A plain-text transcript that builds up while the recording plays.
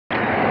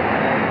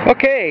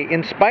Okay,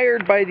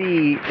 inspired by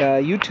the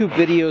YouTube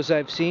videos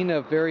I've seen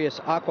of various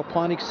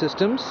aquaponics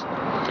systems,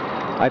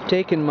 I've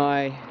taken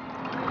my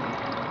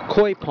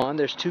koi pond.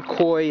 There's 2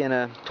 koi in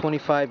a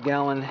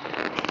 25-gallon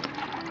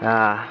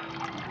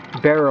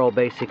barrel,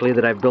 basically,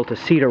 that I've built a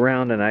seat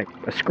around, and I've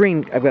got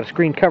a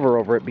screen cover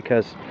over it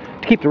because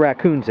to keep the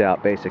raccoons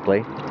out,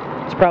 basically.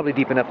 It's probably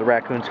deep enough the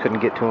raccoons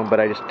couldn't get to them,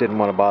 but I just didn't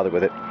want to bother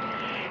with it.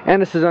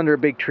 And this is under a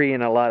big tree,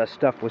 and a lot of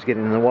stuff was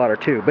getting in the water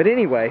too. But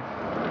anyway,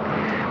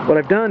 what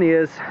I've done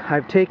is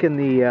I've taken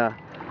the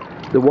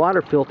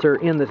water filter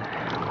in the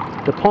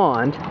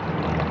pond.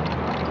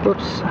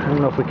 Oops, I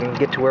don't know if we can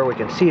get to where we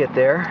can see it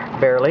there,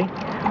 barely.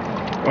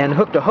 And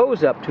hooked a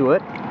hose up to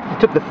it.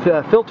 Took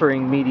the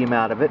filtering medium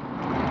out of it.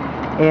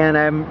 And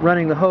I'm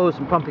running the hose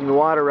and pumping the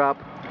water up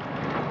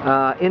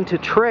into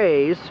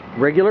trays,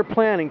 regular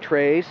planting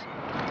trays,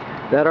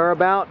 that are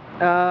about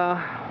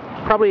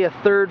probably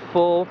 1/3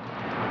 full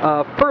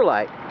of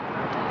perlite.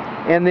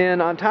 And then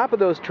on top of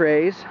those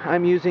trays,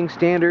 I'm using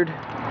standard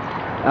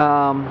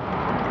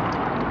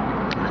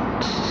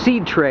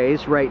seed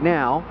trays right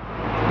now,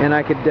 and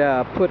I could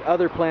put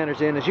other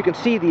planters in. As you can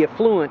see, the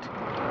effluent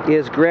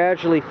is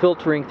gradually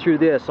filtering through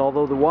this,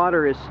 although the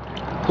water is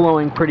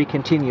flowing pretty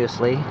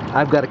continuously.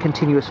 I've got a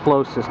continuous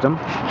flow system,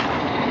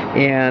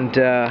 and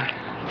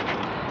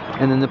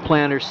then the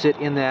planters sit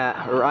in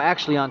that, or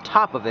actually on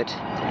top of it,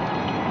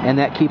 and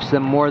that keeps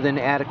them more than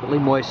adequately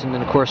moistened.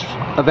 And of course,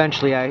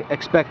 eventually I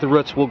expect the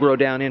roots will grow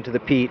down into the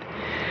peat,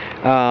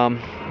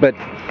 but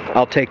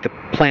I'll take the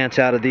plants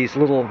out of these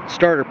little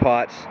starter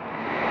pots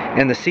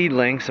and the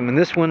seedlings. I mean,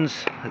 this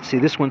one's, let's see,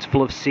 this one's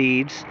full of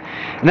seeds,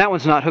 and that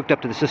one's not hooked up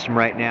to the system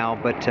right now,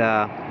 but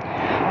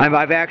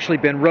I've actually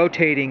been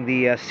rotating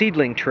the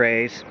seedling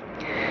trays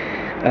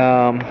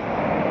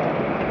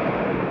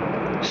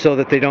so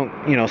that they don't,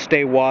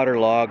 stay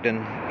waterlogged,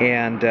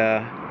 and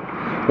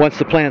once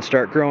the plants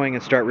start growing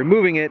and start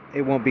removing it,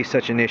 it won't be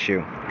such an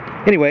issue.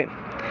 Anyway,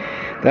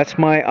 that's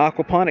my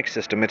aquaponics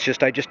system. It's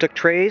just, I just took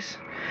trays,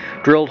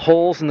 drilled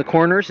holes in the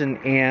corners,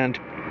 and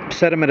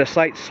set them at a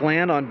slight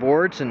slant on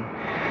boards, and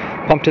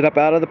pumped it up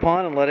out of the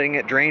pond and letting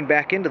it drain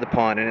back into the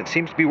pond, and it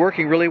seems to be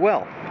working really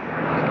well.